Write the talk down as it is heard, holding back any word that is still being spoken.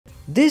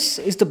This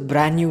is the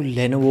brand new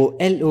Lenovo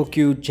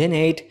LOQ Gen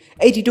 8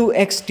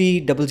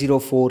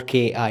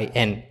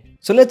 82XT004KIN.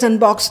 So let's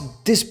unbox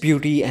this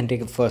beauty and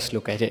take a first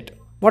look at it.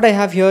 What I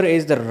have here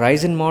is the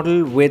Ryzen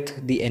model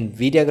with the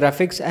Nvidia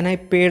graphics, and I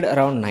paid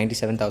around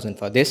 97,000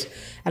 for this,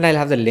 and I'll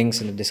have the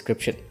links in the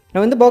description.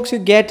 Now in the box you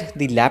get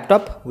the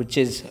laptop, which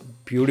is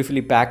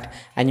beautifully packed,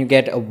 and you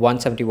get a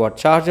 170 watt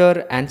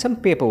charger and some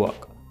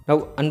paperwork.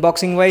 Now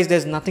unboxing wise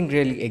there's nothing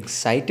really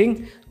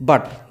exciting,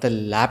 but the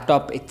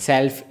laptop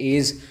itself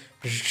is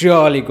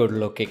really good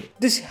looking.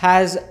 This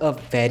has a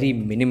very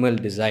minimal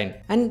design,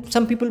 and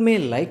some people may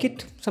like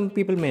it, some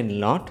people may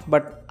not,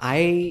 but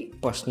I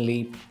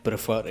personally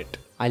prefer it.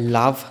 I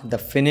love the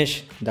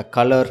finish, the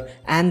color,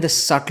 and the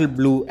subtle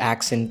blue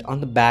accent on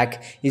the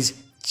back is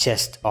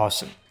just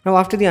awesome. Now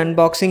after the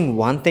unboxing,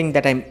 one thing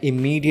that I'm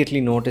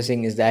immediately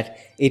noticing is that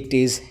it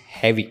is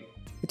heavy.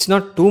 It's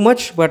not too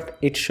much, but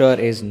it sure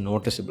is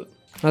noticeable.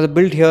 Now the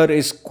build here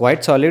is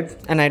quite solid,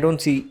 and I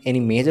don't see any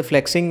major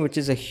flexing, which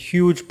is a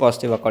huge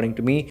positive according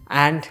to me,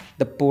 and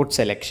the port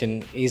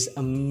selection is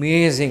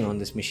amazing on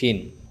this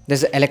machine.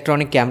 There's an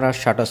electronic camera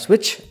shutter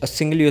switch, a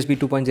single USB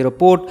 2.0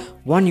 port,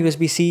 one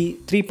USB-C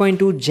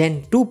 3.2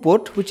 Gen 2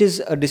 port, which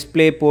is a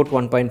display port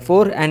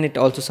 1.4, and it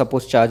also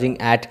supports charging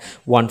at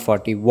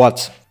 140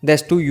 watts.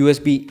 There's two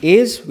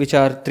USB-A's, which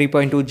are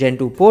 3.2 Gen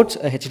 2 ports,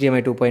 a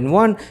HDMI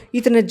 2.1,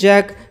 Ethernet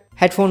jack,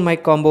 headphone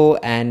mic combo,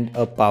 and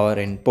a power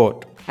in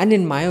port. And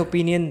in my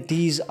opinion,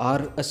 these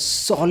are a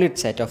solid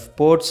set of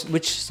ports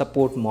which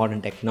support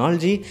modern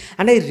technology,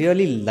 and I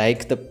really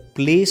like the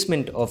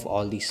placement of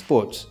all these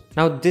ports.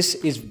 Now this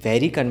is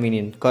very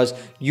convenient because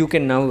you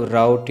can now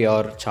route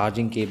your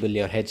charging cable,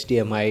 your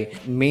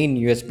HDMI, main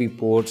USB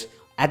ports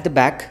at the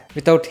back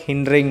without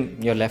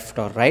hindering your left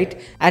or right.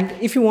 And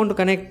if you want to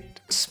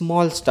connect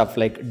small stuff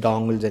like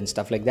dongles and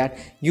stuff like that,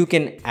 you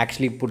can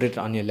actually put it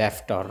on your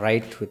left or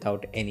right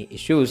without any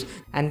issues.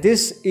 And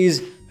this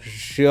is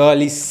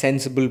really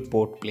sensible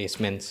port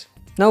placements.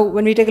 Now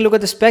when we take a look at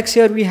the specs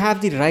here, we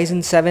have the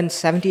Ryzen 7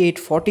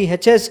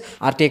 7840HS,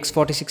 RTX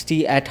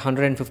 4060 at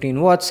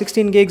 115 watts,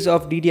 16 gigs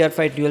of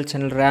DDR5 dual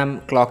channel RAM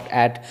clocked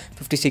at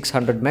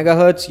 5600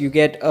 MHz. You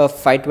get a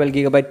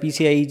 512GB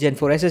PCIe Gen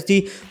 4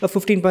 SSD, a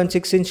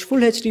 15.6 inch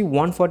Full HD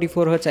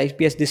 144Hz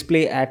IPS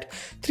display at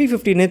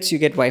 350 nits. You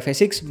get Wi-Fi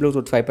 6,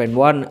 Bluetooth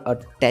 5.1, a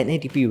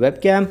 1080p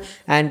webcam,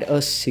 and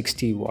a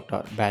 60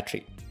 watt-hour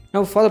battery.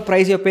 Now for the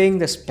price you're paying,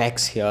 the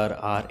specs here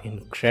are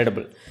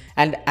incredible.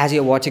 And as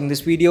you're watching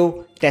this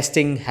video,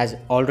 testing has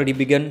already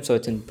begun, so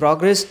it's in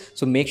progress.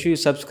 So make sure you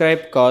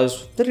subscribe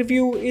because the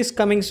review is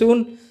coming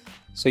soon,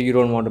 so you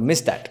don't want to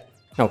miss that.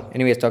 Now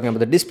anyways, talking about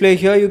the display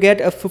here, you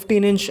get a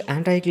 15-inch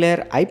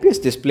anti-glare IPS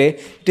display.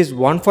 It is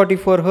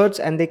 144Hz,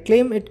 and they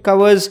claim it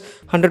covers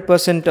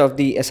 100% of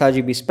the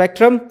sRGB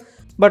spectrum,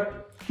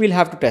 but we'll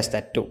have to test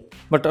that too.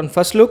 But on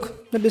first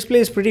look, the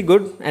display is pretty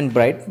good and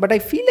bright, but I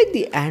feel like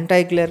the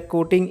anti-glare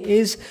coating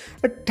is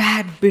a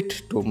tad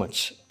bit too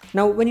much.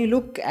 Now when you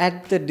look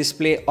at the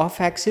display off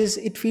axis,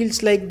 it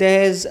feels like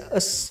there's a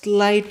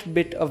slight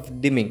bit of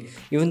dimming.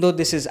 Even though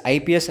this is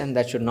IPS and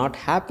that should not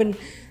happen,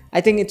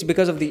 I think it's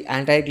because of the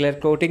anti-glare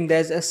coating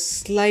there's a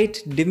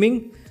slight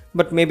dimming,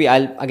 but maybe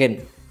I'll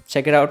again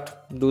check it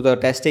out, do the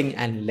testing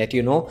and let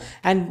you know.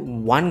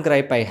 And one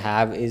gripe I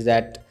have is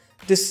that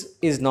this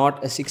is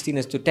not a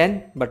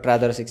 16:10 but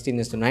rather a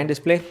 16:9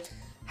 display.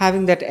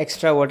 Having that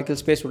extra vertical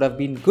space would have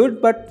been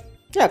good, but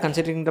yeah,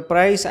 considering the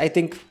price, I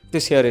think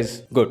this here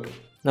is good.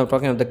 Now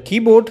talking about the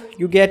keyboard,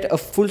 you get a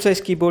full-size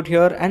keyboard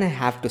here, and I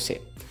have to say,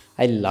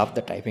 I love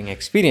the typing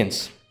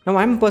experience. Now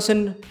I'm a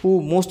person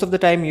who most of the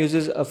time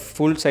uses a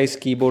full-size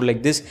keyboard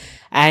like this,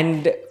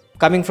 and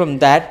coming from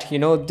that,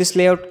 this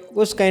layout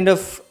was kind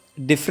of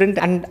different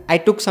and I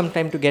took some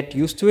time to get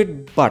used to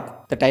it,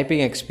 but the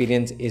typing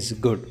experience is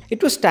good.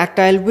 It was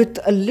tactile with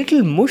a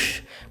little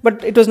mush,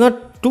 but it was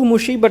not too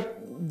mushy, but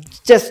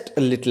just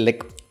a little,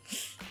 like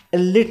a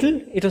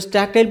little. It was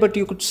tactile, but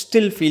you could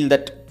still feel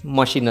that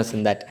mushiness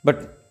in that.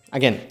 But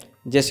again,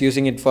 just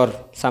using it for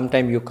some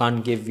time, you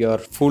can't give your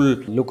full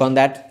look on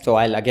that. So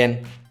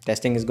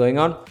testing is going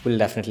on, we'll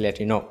definitely let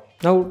you know.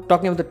 Now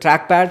talking about the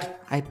trackpad,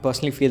 I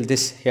personally feel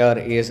this here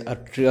is a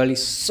really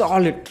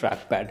solid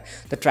trackpad.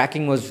 The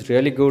tracking was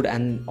really good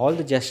and all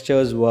the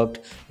gestures worked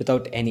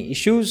without any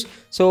issues.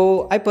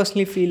 So I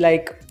personally feel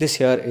like this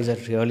here is a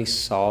really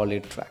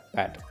solid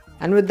trackpad.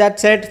 And with that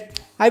said,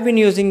 I've been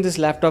using this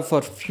laptop for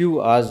a few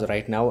hours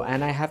right now,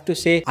 and I have to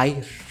say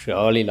I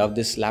really love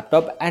this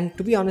laptop, and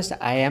to be honest,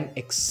 I am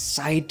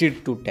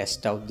excited to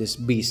test out this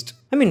beast.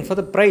 I mean, for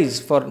the price,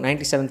 for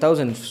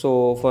 97,000,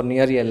 so for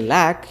nearly a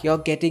lakh, you're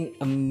getting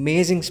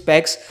amazing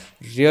specs,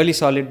 really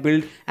solid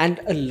build, and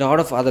a lot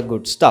of other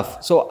good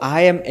stuff. So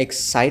I am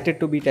excited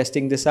to be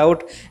testing this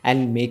out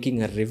and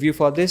making a review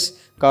for this,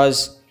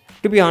 because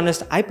to be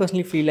honest, I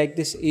personally feel like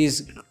this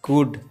is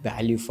good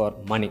value for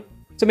money.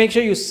 So make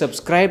sure you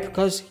subscribe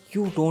because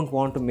you don't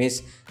want to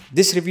miss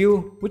this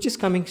review, which is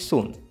coming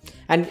soon.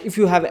 And if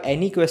you have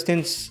any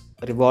questions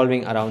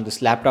revolving around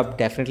this laptop,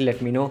 definitely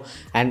let me know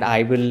and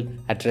I will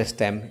address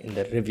them in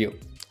the review.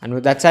 And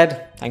with that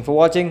said, thanks for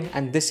watching,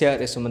 and this here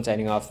is Suman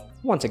signing off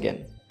once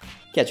again.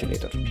 Catch you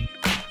later.